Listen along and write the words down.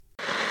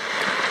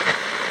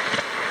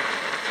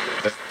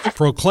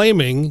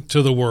proclaiming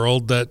to the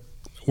world that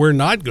we're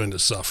not going to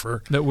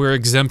suffer. That we're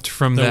exempt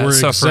from that that we're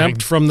suffering.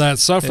 exempt from that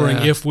suffering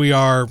Yeah. if we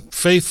are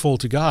faithful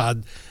to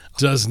God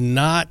does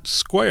not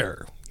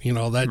square.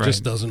 That Right.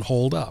 just doesn't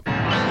hold up.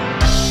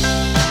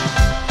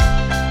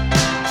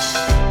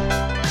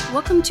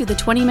 Welcome to the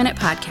 20-Minute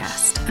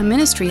Podcast, a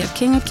ministry of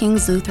King of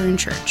Kings Lutheran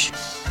Church.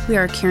 We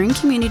are a caring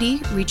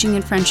community reaching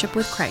in friendship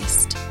with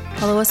Christ.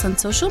 Follow us on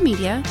social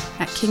media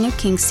at King of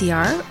Kings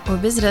CR or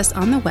visit us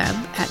on the web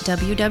at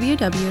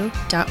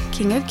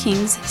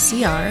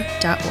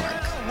www.kingofkingscr.org.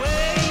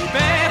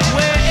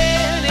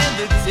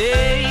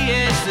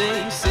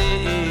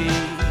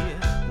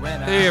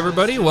 Hey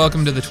everybody,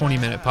 welcome to the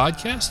 20-Minute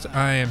Podcast.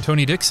 I am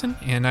Tony Dixon,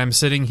 and I'm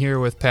sitting here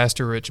with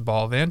Pastor Rich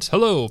Ballvant.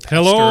 Hello, Pastor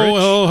Rich.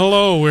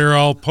 Hello. We're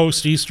all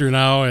post-Easter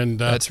now, and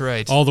That's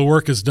right. all the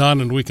work is done,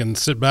 and we can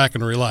sit back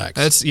and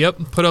relax.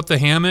 Put up the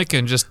hammock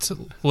and just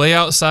lay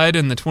outside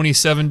in the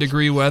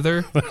 27-degree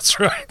weather. That's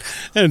right.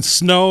 And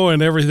snow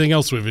and everything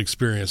else we've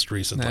experienced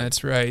recently.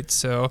 That's right.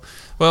 So,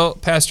 well,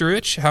 Pastor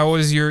Rich, how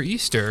was your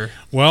Easter?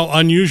 Well,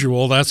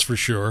 unusual, that's for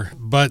sure.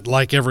 But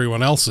like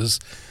everyone else's,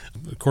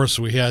 of course,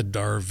 we had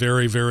our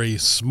very, very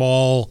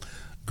small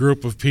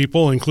group of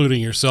people, including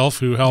yourself,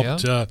 who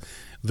helped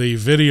the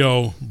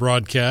video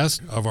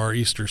broadcast of our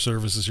Easter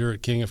services here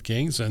at King of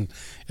Kings and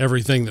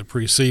everything that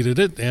preceded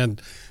it. And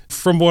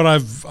from what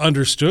I've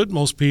understood,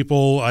 most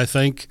people, I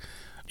think,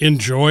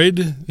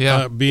 enjoyed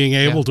being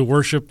able to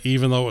worship,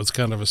 even though it's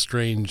kind of a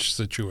strange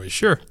situation.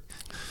 Sure.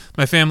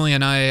 My family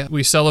and I,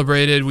 we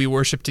celebrated, we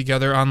worshiped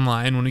together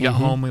online. When we got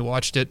home, we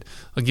watched it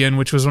again,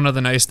 which was one of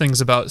the nice things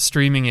about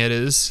streaming it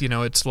is,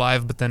 it's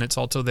live, but then it's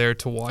also there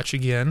to watch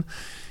again.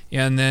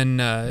 And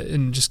then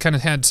and just kind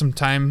of had some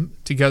time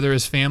together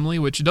as family,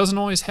 which doesn't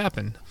always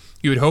happen.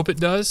 You would hope it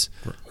does,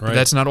 but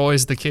that's not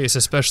always the case,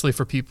 especially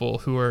for people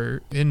who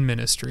are in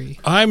ministry.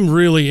 I'm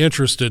really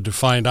interested to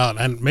find out,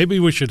 and maybe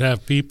we should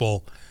have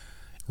people,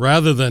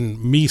 rather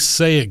than me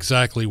say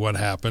exactly what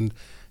happened,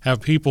 have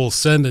people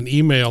send an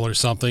email or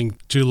something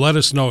to let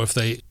us know if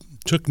they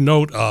took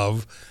note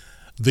of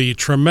the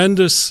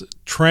tremendous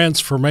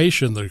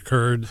transformation that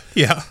occurred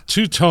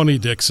to Tony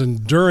Dixon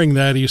during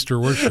that Easter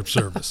worship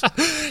service.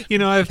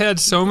 I've had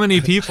so many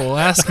people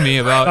ask me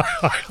about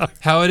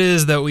how it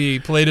is that we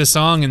played a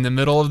song in the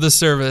middle of the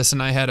service,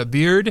 and I had a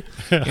beard,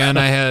 and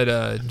I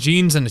had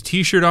jeans and a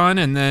T-shirt on,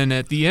 and then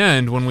at the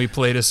end, when we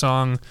played a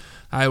song,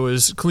 I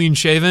was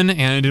clean-shaven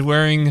and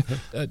wearing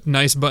a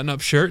nice button-up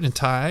shirt and a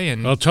tie.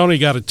 And well, Tony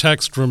got a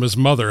text from his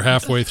mother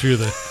halfway through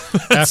the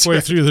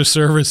through the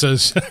service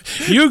says,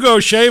 "You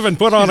go shave and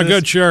put on a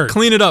good shirt.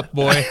 Clean it up,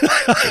 boy.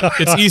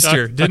 It's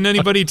Easter. Didn't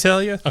anybody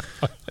tell you?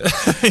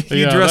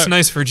 You dress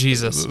nice for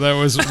Jesus."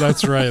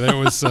 That's right.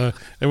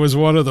 It was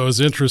one of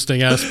those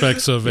interesting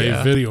aspects of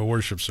a video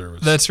worship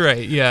service. That's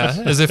right. Yeah,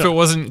 as if it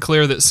wasn't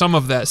clear that some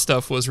of that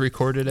stuff was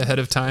recorded ahead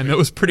of time. It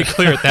was pretty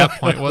clear at that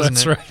point, wasn't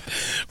That's it? Right.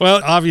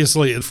 Well,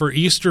 obviously, for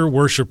Easter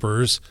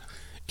worshipers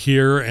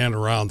here and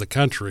around the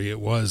country, it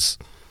was,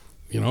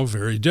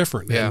 very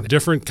different. Yeah. And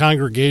different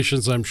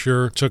congregations, I'm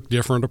sure, took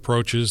different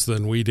approaches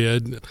than we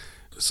did.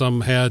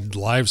 Some had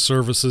live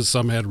services,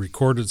 some had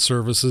recorded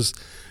services,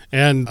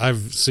 and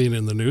I've seen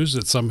in the news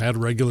that some had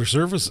regular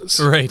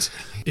services. Right.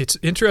 It's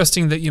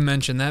interesting that you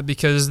mentioned that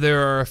because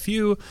there are a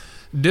few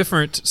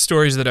different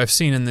stories that I've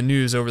seen in the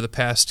news over the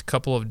past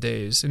couple of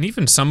days, and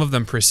even some of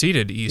them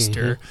preceded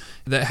Easter,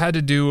 that had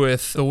to do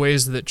with the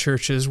ways that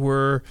churches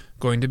were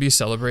going to be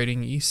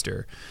celebrating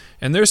Easter.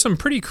 And there's some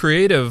pretty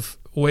creative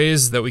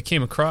ways that we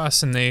came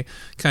across, and they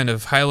kind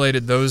of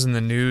highlighted those in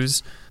the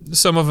news.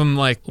 Some of them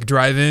like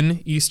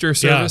drive-in Easter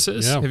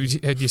services. Yeah.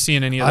 Had you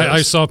seen any of those?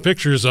 I saw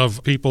pictures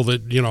of people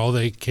that,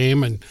 they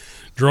came and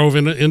drove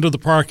into the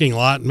parking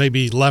lot,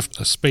 maybe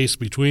left a space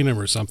between them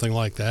or something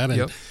like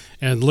that,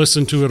 and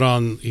listened to it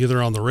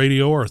either on the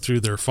radio or through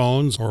their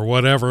phones or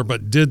whatever,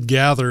 but did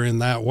gather in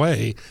that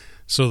way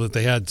so that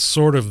they had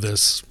sort of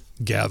this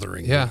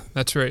gathering. Yeah,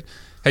 that's right.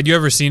 Had you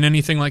ever seen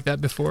anything like that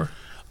before?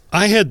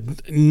 I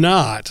had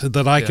not,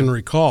 that I can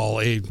recall,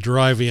 a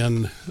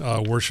drive-in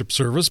worship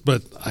service,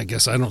 but I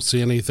guess I don't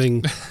see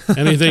anything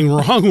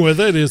wrong with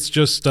it. It's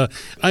just,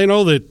 I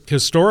know that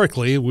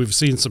historically we've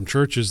seen some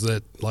churches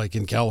that, like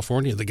in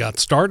California, that got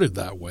started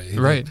that way.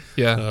 Right,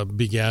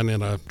 began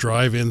in a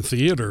drive-in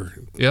theater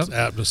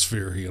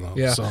atmosphere,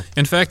 Yeah. So.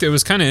 In fact, it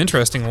was kind of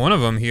interesting. One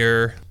of them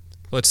here,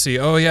 let's see.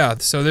 Oh, yeah.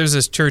 So there's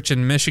this church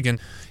in Michigan,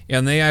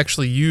 and they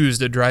actually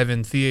used a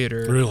drive-in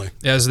theater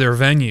as their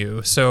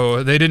venue.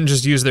 So they didn't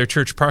just use their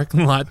church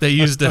parking lot. They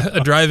used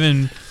a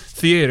drive-in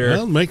theater.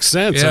 Well, it makes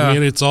sense. Yeah. I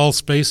mean, it's all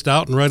spaced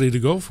out and ready to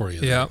go for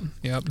you. Yeah.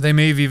 They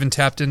may have even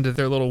tapped into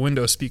their little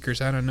window speakers.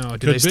 I don't know.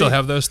 Do they still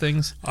have those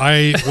things?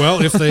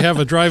 Well, if they have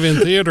a drive-in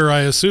theater,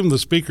 I assume the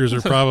speakers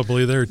are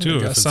probably there too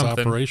if it's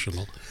something.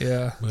 operational.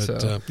 Yeah.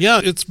 But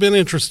it's been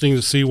interesting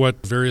to see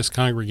what various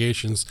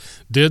congregations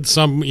did.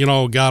 Some,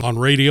 got on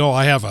radio.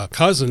 I have a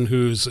cousin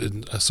who's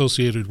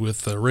associated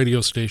with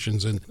radio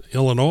stations in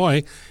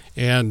Illinois,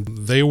 and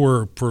they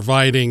were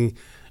providing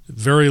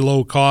very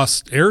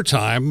low-cost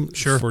airtime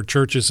Sure. for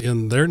churches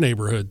in their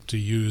neighborhood to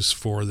use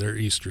for their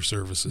Easter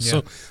services. Yeah.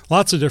 So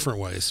lots of different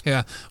ways.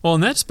 Yeah. Well,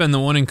 and that's been the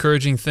one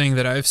encouraging thing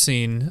that I've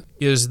seen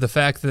is the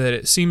fact that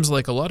it seems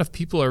like a lot of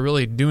people are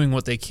really doing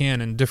what they can,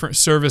 and different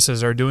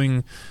services are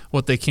doing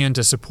what they can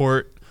to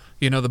support,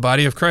 the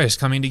body of Christ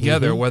coming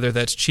together, whether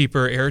that's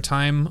cheaper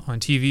airtime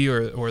on TV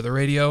or the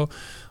radio,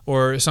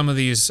 or some of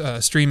these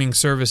streaming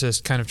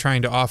services kind of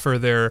trying to offer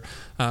their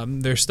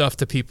stuff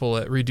to people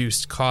at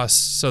reduced costs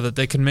so that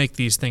they can make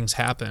these things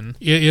happen.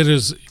 It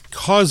has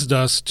caused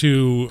us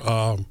to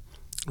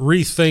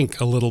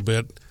rethink a little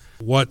bit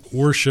what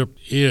worship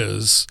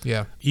is.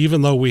 Yeah.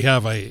 Even though we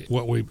have a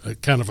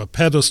kind of a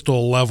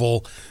pedestal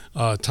level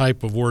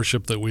type of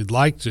worship that we'd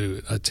like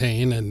to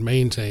attain and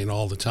maintain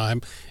all the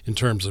time in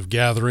terms of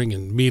gathering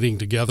and meeting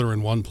together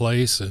in one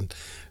place and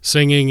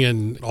singing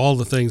and all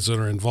the things that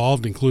are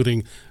involved,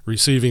 including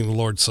receiving the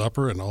Lord's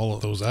Supper and all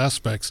of those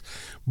aspects.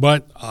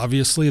 But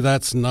obviously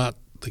that's not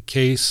the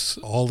case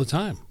all the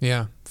time.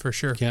 Yeah, for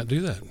sure. Can't do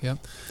that. Yep.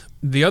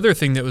 The other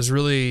thing that was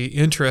really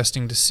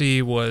interesting to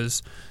see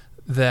was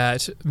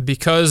that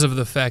because of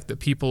the fact that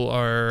people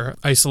are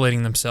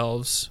isolating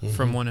themselves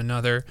from one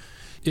another,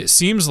 it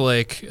seems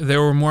like there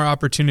were more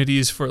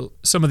opportunities for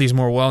some of these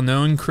more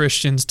well-known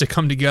Christians to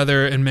come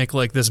together and make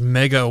like this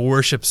mega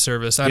worship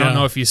service. I don't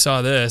know if you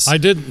saw this. I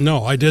did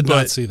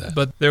not see that.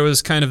 But there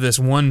was kind of this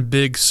one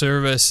big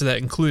service that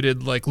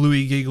included like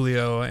Louis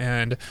Giglio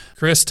and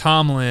Chris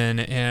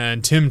Tomlin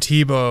and Tim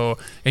Tebow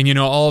and,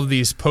 all of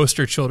these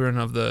poster children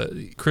of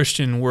the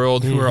Christian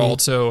world who are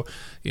also,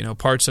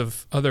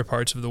 other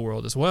parts of the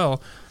world as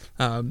well.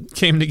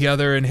 Came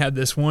together and had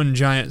this one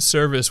giant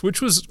service,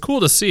 which was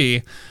cool to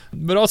see,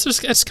 but also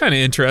it's kind of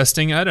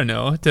interesting, I don't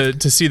know,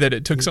 to see that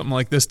it took something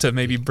like this to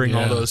maybe bring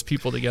all those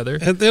people together.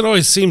 And it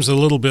always seems a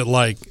little bit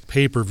like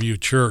pay-per-view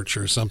church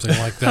or something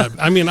like that.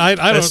 I mean, I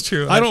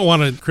don't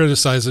want to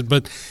criticize it,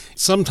 but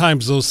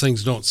sometimes those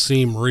things don't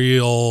seem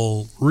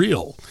real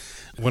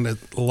when a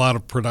lot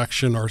of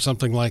production or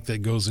something like that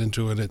goes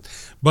into it.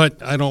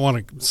 But I don't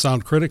want to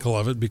sound critical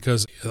of it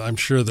because I'm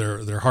sure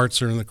their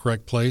hearts are in the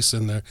correct place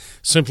and they're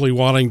simply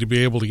wanting to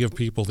be able to give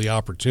people the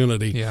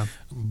opportunity. Yeah.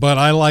 But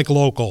I like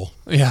local.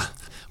 Yeah.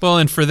 Well,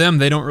 and for them,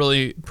 they don't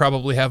really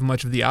probably have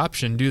much of the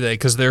option, do they?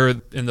 Because they're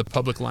in the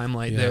public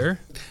limelight there.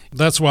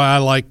 That's why I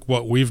like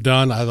what we've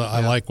done. I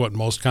like what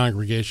most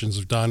congregations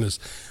have done is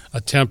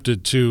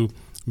attempted to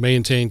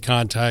maintain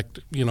contact,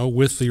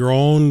 with your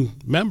own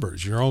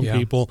members, your own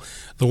people,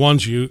 the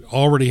ones you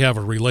already have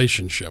a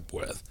relationship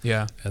with.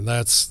 Yeah. And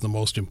that's the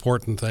most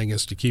important thing,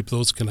 is to keep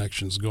those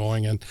connections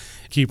going and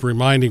keep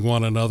reminding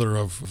one another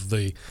of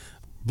the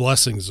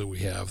blessings that we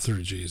have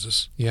through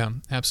Jesus. Yeah,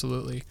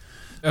 absolutely.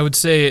 I would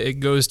say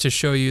it goes to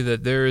show you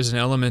that there is an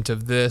element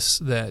of this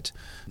that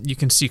you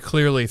can see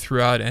clearly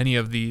throughout any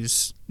of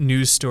these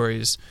news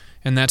stories,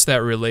 and that's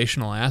that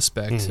relational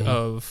aspect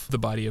of the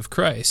body of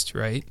Christ,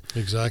 right?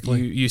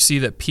 Exactly. You see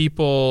that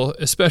people,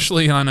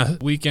 especially on a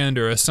weekend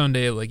or a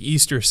Sunday like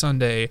Easter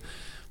Sunday,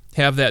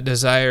 have that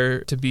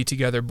desire to be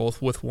together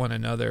both with one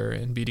another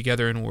and be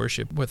together in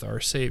worship with our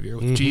Savior,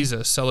 with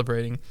Jesus,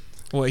 celebrating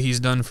what He's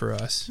done for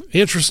us.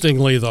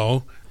 Interestingly,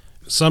 though,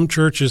 some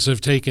churches have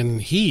taken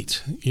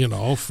heat,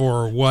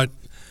 for what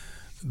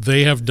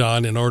they have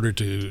done in order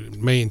to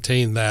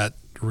maintain that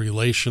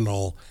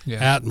relational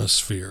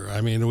atmosphere.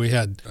 I mean, we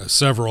had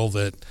several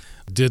that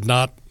did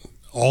not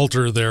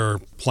alter their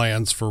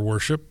plans for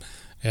worship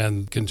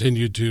and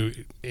continued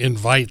to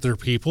invite their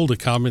people to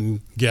come and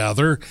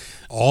gather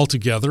all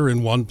together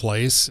in one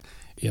place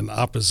in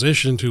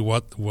opposition to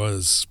what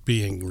was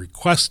being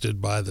requested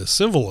by the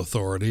civil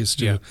authorities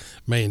to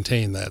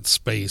maintain that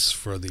space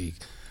for the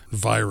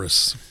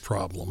virus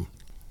problem.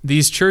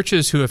 These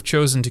churches who have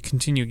chosen to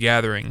continue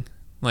gathering,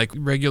 like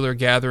regular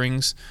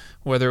gatherings,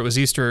 whether it was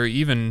Easter or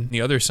even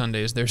the other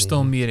Sundays, they're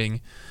still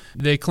meeting.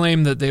 They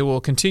claim that they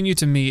will continue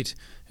to meet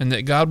and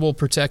that God will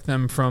protect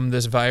them from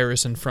this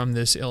virus and from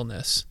this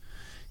illness.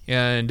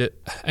 And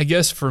I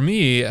guess for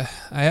me, I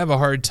have a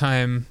hard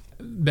time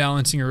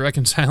balancing or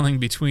reconciling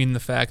between the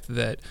fact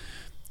that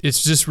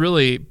it's just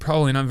really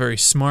probably not very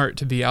smart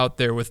to be out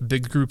there with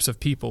big groups of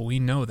people. We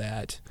know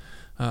that.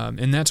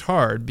 And that's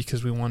hard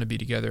because we want to be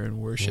together and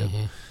worship.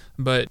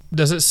 But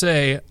does it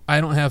say,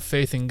 I don't have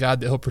faith in God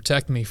that He'll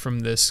protect me from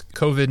this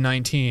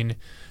COVID-19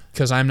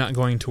 because I'm not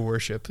going to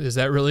worship? Is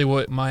that really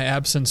what my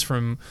absence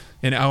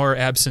in our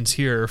absence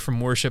here from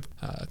worship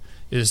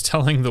is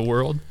telling the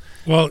world?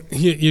 Well,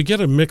 you get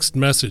a mixed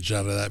message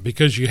out of that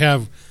because you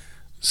have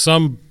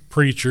some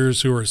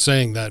preachers who are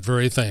saying that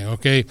very thing.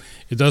 Okay,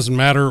 it doesn't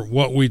matter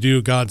what we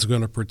do, God's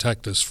going to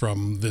protect us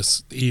from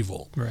this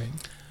evil. Right.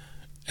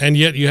 And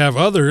yet you have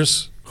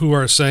others who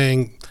are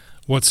saying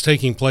what's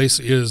taking place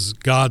is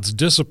God's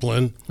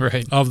discipline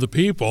of the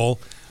people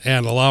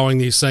and allowing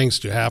these things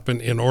to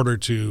happen in order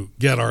to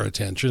get our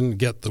attention,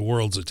 get the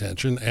world's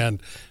attention,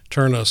 and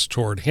turn us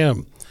toward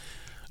Him.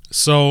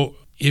 So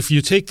if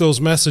you take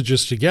those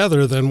messages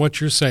together, then what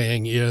you're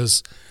saying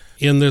is,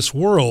 in this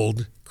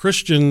world,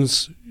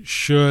 Christians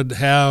should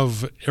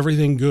have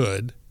everything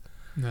good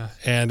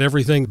and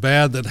everything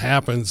bad that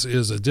happens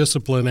is a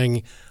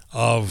disciplining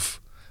of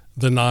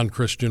the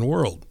non-Christian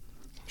world.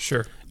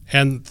 Sure.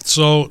 And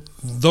so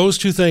those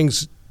two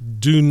things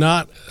do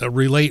not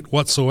relate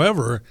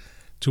whatsoever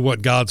to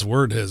what God's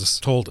Word has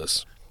told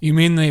us. You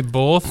mean they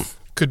both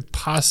could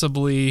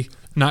possibly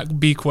not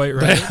be quite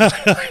right?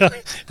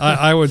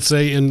 I would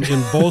say in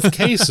both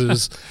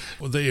cases,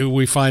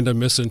 we find a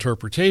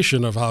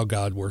misinterpretation of how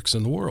God works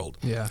in the world.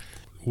 Yeah.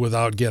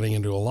 Without getting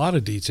into a lot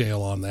of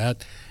detail on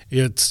that,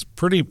 it's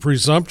pretty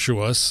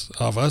presumptuous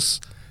of us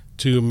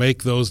to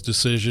make those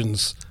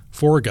decisions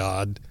for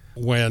God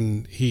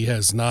when He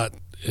has not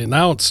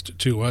announced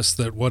to us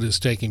that what is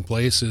taking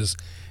place is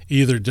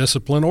either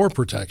discipline or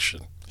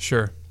protection.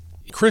 Sure.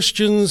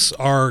 Christians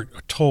are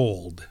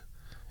told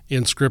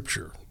in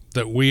Scripture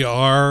that we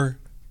are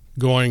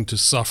going to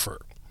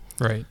suffer.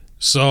 Right.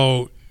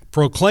 So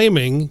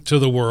proclaiming to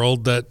the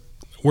world that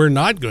we're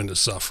not going to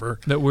suffer,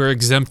 that we're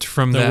exempt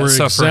from that we're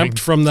suffering. exempt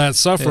from that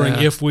suffering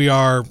Yeah. if we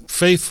are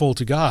faithful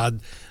to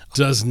God,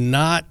 does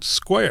not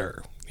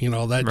square. That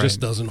Right. just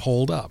doesn't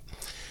hold up.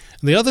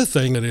 And the other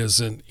thing that is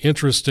an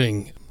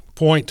interesting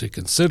point to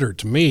consider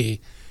to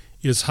me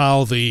is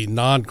how the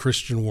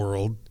non-Christian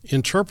world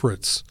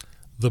interprets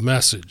the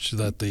message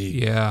that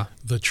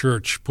the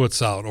church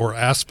puts out, or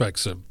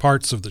aspects of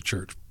parts of the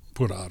church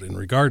put out in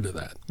regard to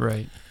that.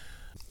 Right.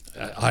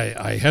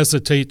 I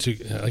hesitate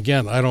to,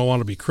 again, I don't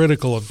want to be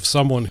critical of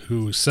someone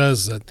who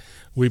says that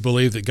we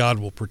believe that God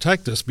will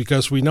protect us,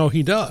 because we know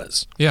He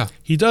does. Yeah.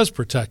 He does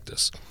protect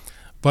us.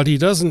 But He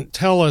doesn't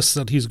tell us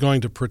that He's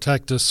going to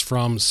protect us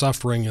from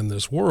suffering in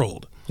this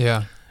world.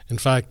 Yeah. In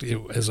fact,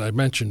 as I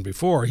mentioned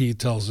before, He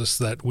tells us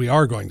that we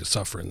are going to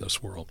suffer in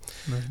this world.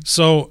 Right.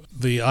 So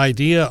the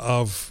idea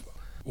of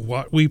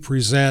what we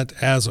present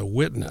as a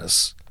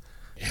witness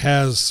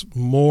has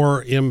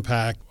more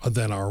impact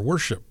than our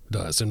worship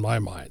does, in my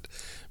mind,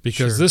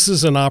 because Sure. this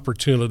is an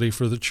opportunity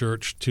for the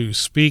church to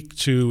speak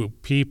to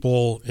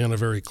people in a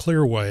very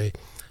clear way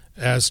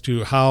as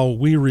to how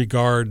we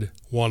regard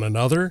one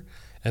another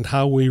and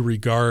how we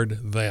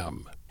regard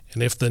them.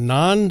 And if the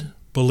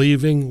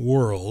non-believing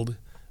world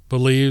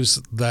believes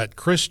that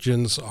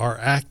Christians are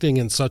acting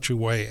in such a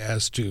way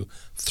as to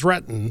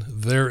threaten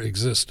their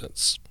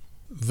existence,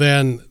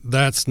 then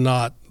that's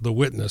not the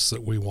witness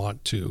that we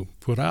want to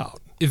put out.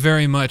 It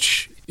very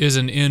much is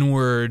an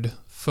inward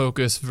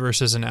focus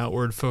versus an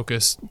outward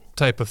focus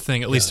type of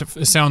thing. At least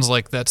it sounds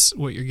like that's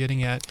what you're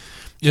getting at,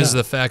 is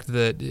the fact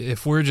that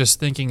if we're just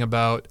thinking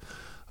about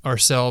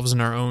ourselves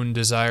and our own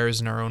desires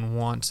and our own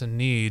wants and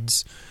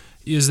needs,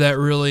 is that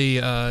really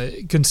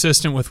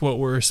consistent with what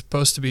we're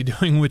supposed to be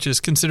doing, which is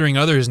considering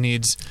others'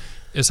 needs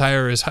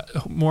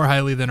more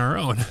highly than our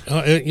own?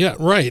 Yeah,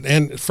 right.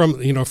 And from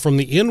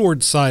the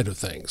inward side of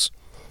things,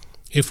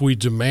 if we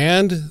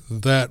demand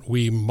that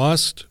we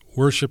must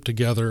worship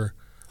together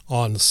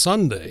on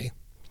Sunday,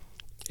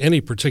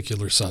 any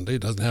particular Sunday,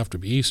 it doesn't have to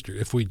be Easter,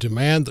 if we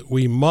demand that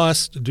we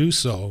must do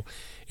so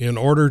in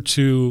order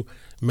to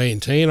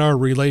maintain our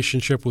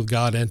relationship with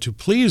God and to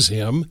please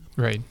Him,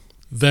 right,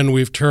 then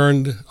we've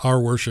turned our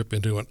worship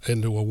into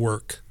a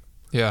work.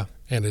 Yeah.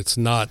 And it's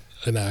not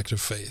an act of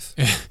faith.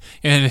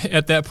 And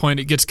at that point,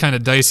 it gets kind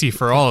of dicey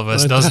for all of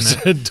us,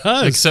 doesn't it? It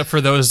does. Except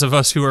for those of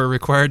us who are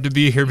required to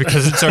be here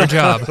because it's our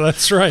job.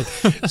 That's right.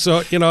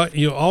 So,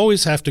 you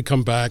always have to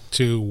come back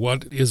to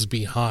what is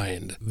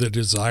behind the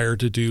desire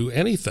to do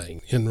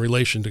anything in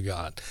relation to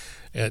God.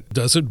 And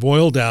does it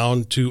boil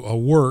down to a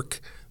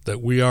work that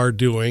we are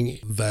doing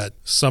that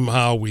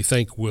somehow we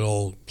think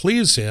will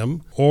please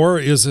Him, or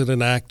is it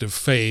an act of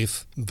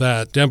faith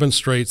that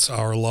demonstrates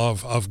our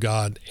love of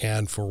God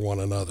and for one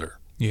another?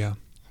 Yeah.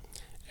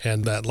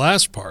 And that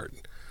last part,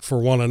 for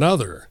one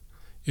another,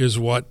 is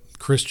what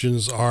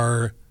Christians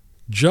are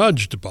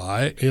judged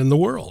by in the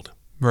world.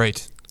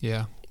 Right.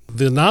 Yeah.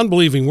 The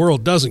non-believing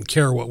world doesn't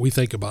care what we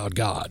think about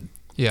God.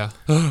 Yeah.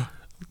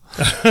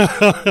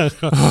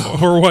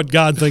 Or what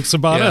God thinks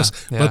about us.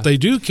 Yeah. But they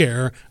do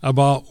care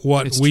about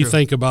what It's we true.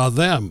 think about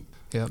them.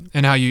 Yeah.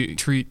 And how you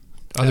treat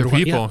other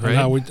people,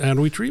 right?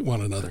 And we treat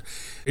one another.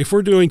 If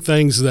we're doing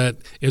things that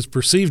is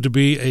perceived to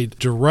be a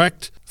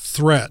direct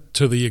threat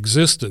to the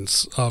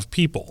existence of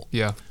people,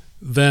 Yeah.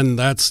 then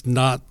that's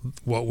not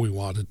what we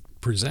want to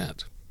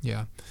present.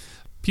 Yeah.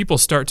 People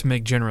start to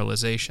make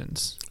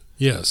generalizations.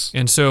 Yes.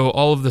 And so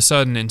all of a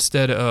sudden,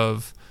 instead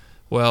of,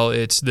 well,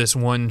 it's this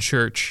one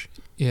church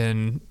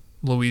in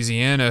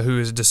Louisiana who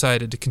has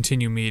decided to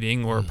continue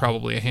meeting, or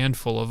probably a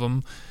handful of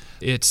them,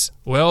 it's,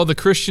 well, the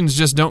Christians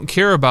just don't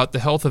care about the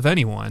health of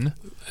anyone.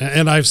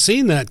 And I've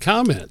seen that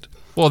comment.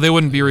 Well, they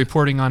wouldn't be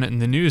reporting on it in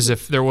the news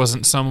if there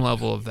wasn't some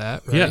level of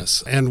that, right?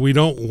 Yes. And we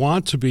don't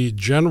want to be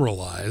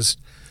generalized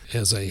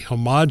as a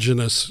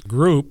homogenous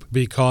group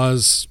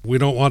because we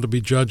don't want to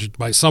be judged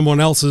by someone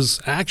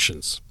else's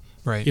actions.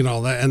 Right.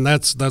 And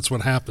that's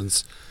what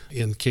happens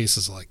in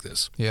cases like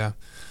this. Yeah.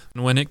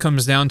 And when it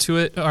comes down to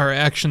it, our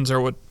actions are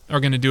what are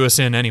going to do us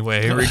in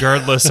anyway,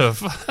 regardless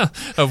of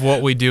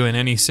what we do in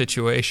any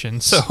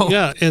situation. So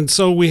yeah, and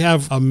so we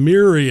have a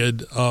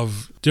myriad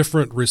of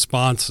different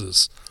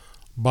responses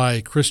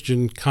by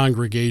Christian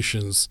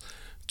congregations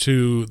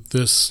to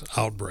this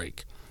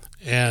outbreak.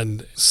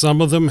 And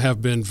some of them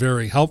have been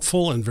very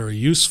helpful and very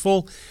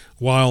useful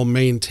while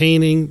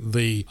maintaining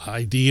the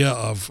idea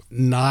of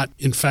not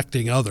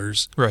infecting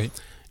others. Right.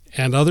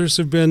 And others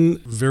have been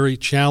very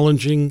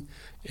challenging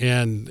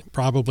and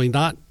probably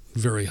not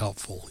very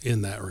helpful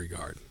in that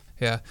regard.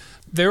 Yeah.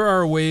 There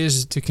are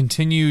ways to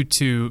continue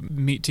to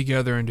meet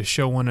together and to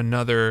show one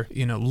another,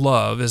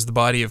 love as the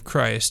body of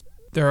Christ.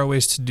 There are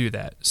ways to do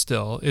that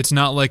still. It's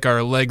not like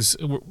our legs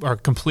are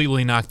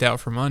completely knocked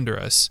out from under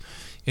us.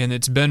 And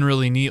it's been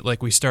really neat,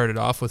 like we started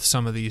off with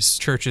some of these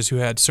churches who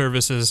had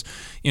services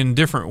in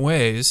different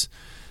ways,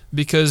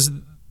 because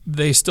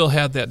they still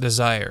had that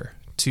desire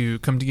to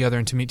come together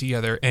and to meet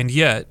together. And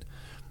yet,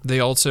 they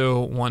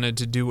also wanted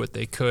to do what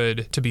they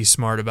could to be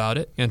smart about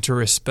it and to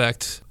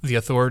respect the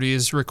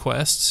authorities'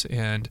 requests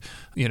and,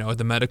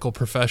 the medical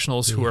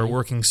professionals who are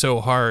working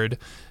so hard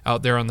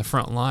out there on the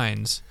front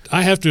lines.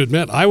 I have to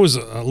admit, I was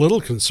a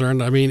little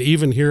concerned. I mean,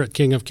 even here at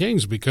King of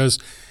Kings, because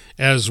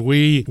as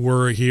we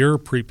were here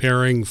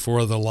preparing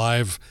for the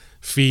live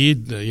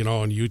feed,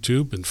 on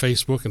YouTube and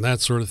Facebook and that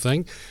sort of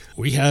thing,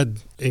 we had,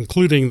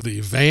 including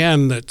the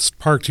van that's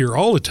parked here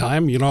all the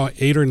time,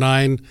 8 or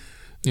 9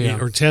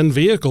 or 10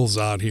 vehicles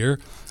out here.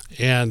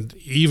 And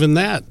even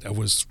that, I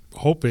was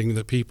hoping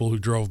that people who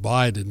drove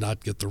by did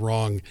not get the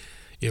wrong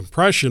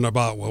impression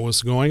about what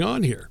was going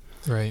on here.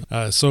 Right.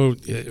 So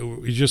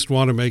we just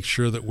want to make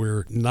sure that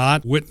we're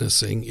not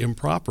witnessing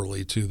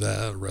improperly to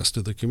the rest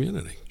of the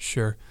community.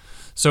 Sure.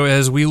 So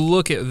as we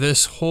look at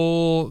this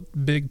whole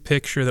big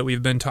picture that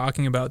we've been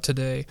talking about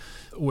today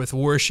with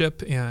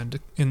worship and,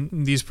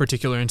 in these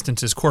particular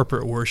instances,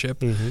 corporate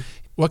worship,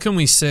 what can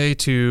we say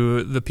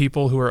to the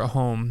people who are at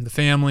home, the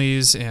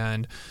families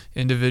and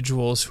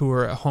individuals who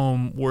are at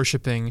home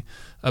worshiping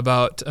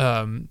about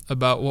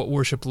what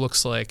worship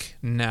looks like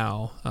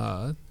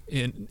now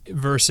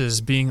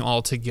versus being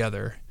all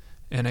together?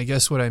 And I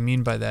guess what I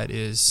mean by that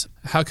is,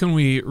 how can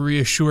we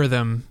reassure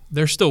them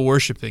they're still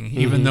worshiping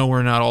even though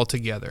we're not all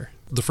together?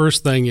 The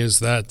first thing is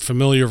that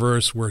familiar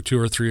verse, where 2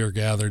 or 3 are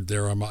gathered,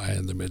 there am I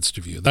in the midst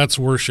of you. That's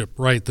worship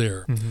right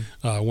there.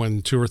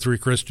 When 2 or 3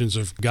 Christians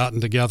have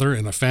gotten together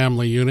in a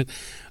family unit.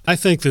 I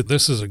think that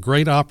this is a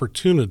great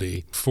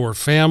opportunity for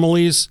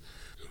families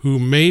who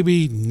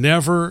maybe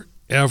never,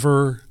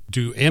 ever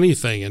do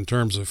anything in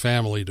terms of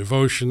family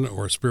devotion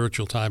or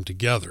spiritual time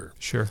together.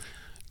 Sure.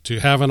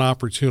 To have an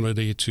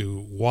opportunity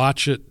to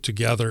watch it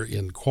together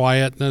in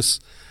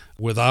quietness,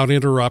 without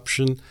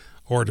interruption,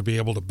 or to be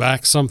able to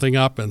back something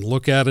up and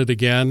look at it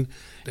again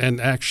and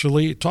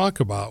actually talk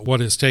about what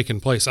has taken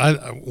place.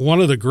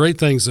 One of the great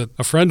things that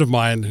a friend of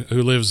mine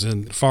who lives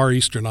in far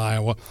eastern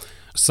Iowa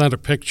sent a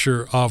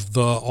picture of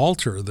the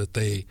altar that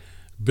they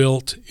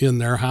built in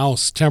their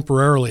house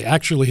temporarily,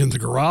 actually in the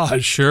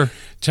garage,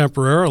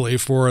 temporarily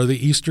for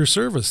the Easter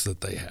service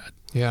that they had.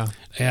 Yeah.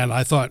 And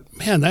I thought,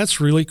 man,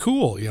 that's really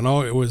cool. It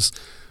was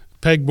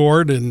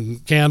pegboard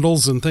and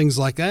candles and things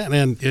like that.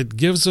 And it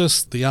gives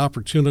us the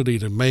opportunity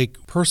to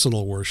make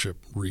personal worship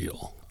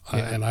real.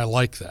 And I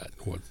like that,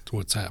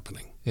 what's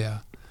happening. Yeah.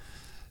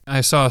 I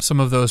saw some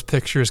of those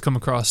pictures come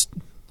across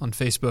on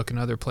Facebook and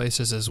other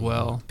places as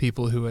well.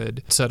 People who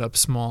had set up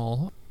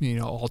small,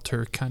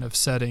 altar kind of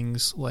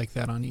settings like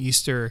that on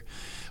Easter.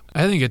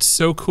 I think it's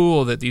so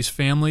cool that these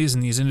families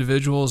and these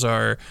individuals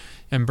are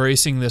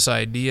embracing this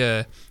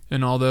idea.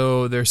 And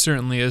although there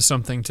certainly is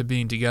something to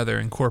being together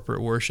in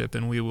corporate worship,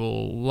 and we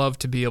will love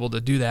to be able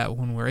to do that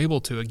when we're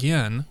able to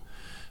again,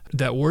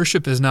 that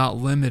worship is not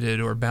limited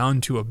or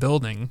bound to a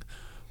building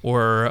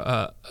or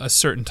a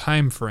certain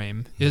time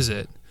frame, is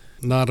it?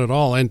 Not at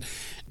all. And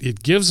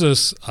it gives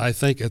us, I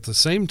think, at the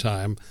same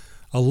time,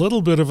 a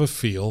little bit of a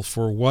feel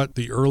for what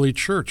the early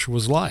church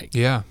was like.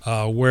 Yeah.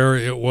 Where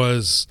it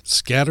was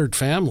scattered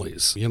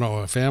families,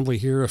 a family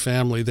here, a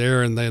family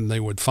there, and then they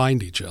would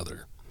find each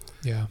other.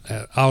 Yeah.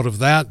 Out of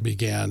that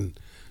began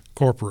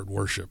corporate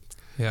worship.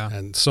 Yeah.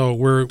 And so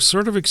we're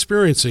sort of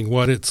experiencing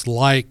what it's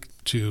like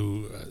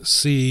to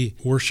see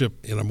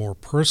worship in a more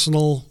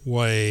personal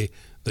way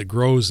that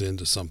grows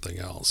into something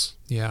else.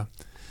 Yeah.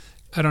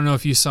 I don't know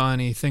if you saw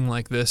anything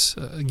like this.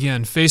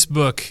 Again,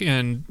 Facebook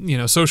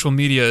and social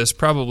media is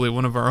probably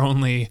one of our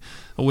only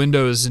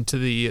windows into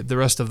the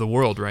rest of the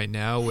world right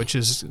now, which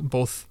is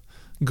both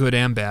good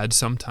and bad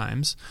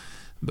sometimes.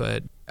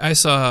 But I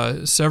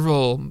saw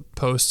several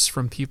posts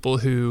from people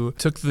who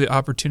took the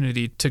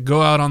opportunity to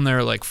go out on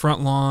their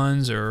front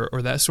lawns or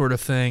that sort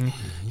of thing,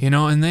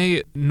 and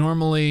they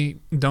normally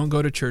don't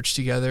go to church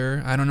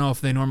together. I don't know if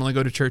they normally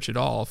go to church at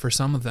all for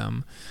some of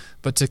them,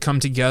 but to come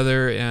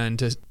together and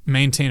to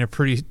maintain a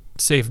pretty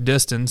safe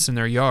distance in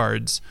their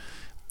yards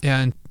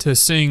and to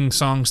sing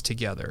songs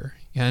together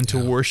and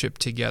to worship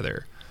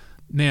together.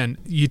 Man,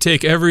 you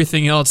take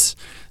everything else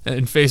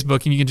in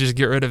Facebook and you can just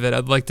get rid of it.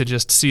 I'd like to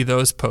just see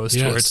those posts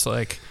where it's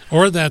like...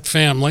 Or that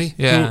family,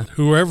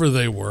 whoever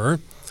they were,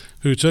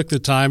 who took the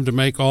time to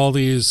make all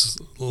these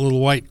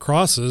little white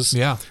crosses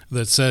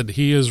that said,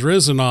 He is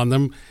risen on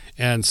them,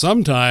 and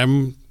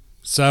sometime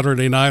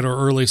Saturday night or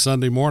early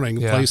Sunday morning,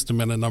 placed him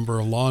in a number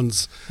of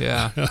lawns.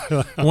 Yeah.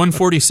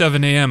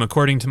 1:47 a.m.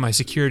 according to my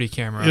security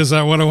camera. Is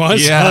that what it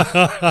was?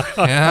 Yeah.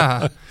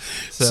 Yeah.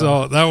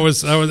 So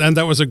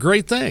that was a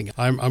great thing.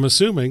 I'm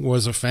assuming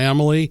was a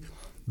family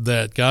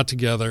that got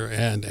together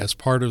and as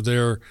part of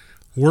their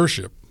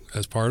worship,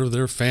 as part of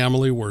their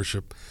family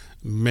worship,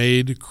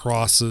 made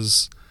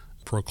crosses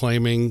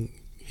proclaiming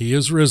He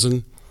is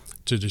risen,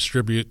 to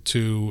distribute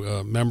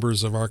to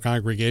members of our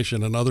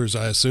congregation and others,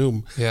 I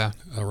assume,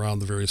 around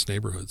the various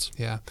neighborhoods.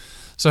 Yeah.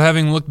 So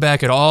having looked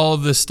back at all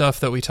of this stuff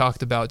that we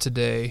talked about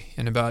today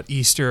and about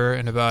Easter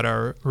and about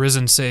our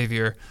risen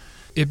Savior,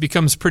 it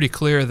becomes pretty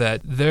clear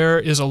that there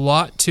is a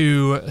lot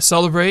to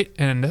celebrate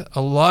and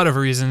a lot of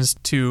reasons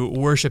to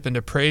worship and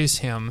to praise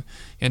Him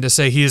and to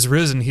say He is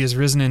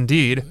risen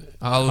indeed.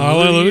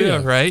 Hallelujah,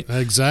 right?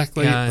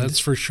 Exactly, that's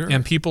for sure.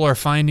 And people are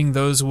finding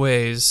those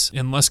ways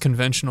in less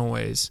conventional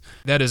ways.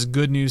 That is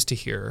good news to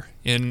hear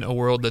in a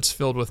world that's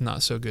filled with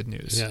not so good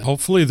news. Yeah,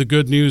 hopefully the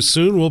good news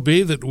soon will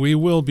be that we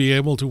will be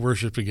able to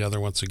worship together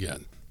once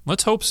again.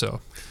 Let's hope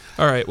so.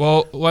 All right,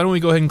 well, why don't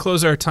we go ahead and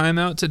close our time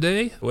out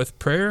today with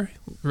prayer?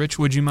 Rich,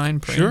 would you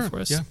mind praying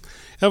for us? Sure, yeah.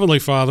 Heavenly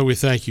Father, we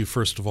thank you,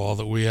 first of all,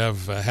 that we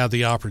have had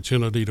the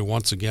opportunity to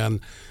once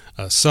again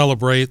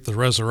celebrate the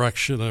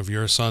resurrection of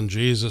your Son,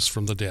 Jesus,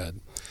 from the dead.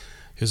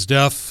 His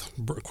death,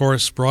 of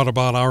course, brought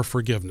about our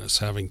forgiveness,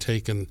 having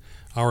taken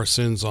our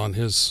sins on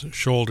His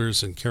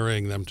shoulders and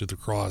carrying them to the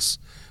cross,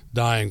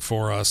 dying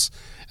for us,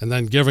 and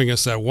then giving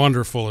us that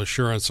wonderful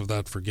assurance of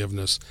that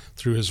forgiveness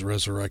through His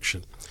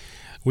resurrection.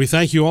 We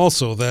thank you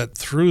also that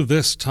through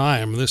this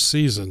time, this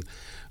season,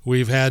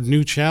 we've had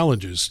new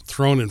challenges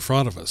thrown in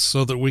front of us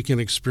so that we can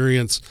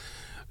experience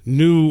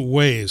new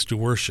ways to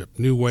worship,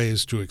 new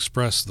ways to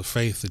express the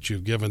faith that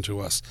you've given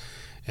to us.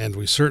 And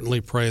we certainly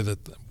pray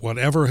that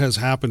whatever has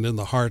happened in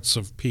the hearts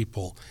of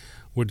people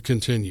would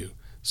continue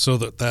so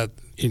that that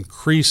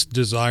increased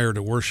desire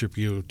to worship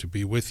you, to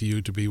be with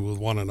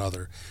one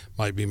another,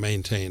 might be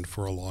maintained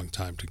for a long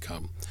time to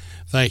come.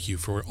 Thank you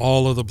for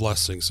all of the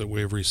blessings that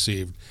we have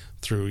received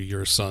through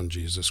your Son,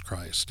 Jesus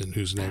Christ, in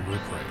whose name we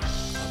pray.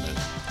 Amen.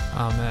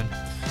 Amen.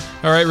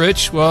 All right,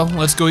 Rich, well,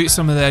 let's go eat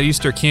some of that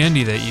Easter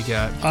candy that you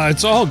got.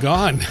 It's all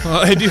gone.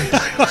 Well, I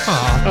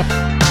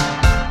do.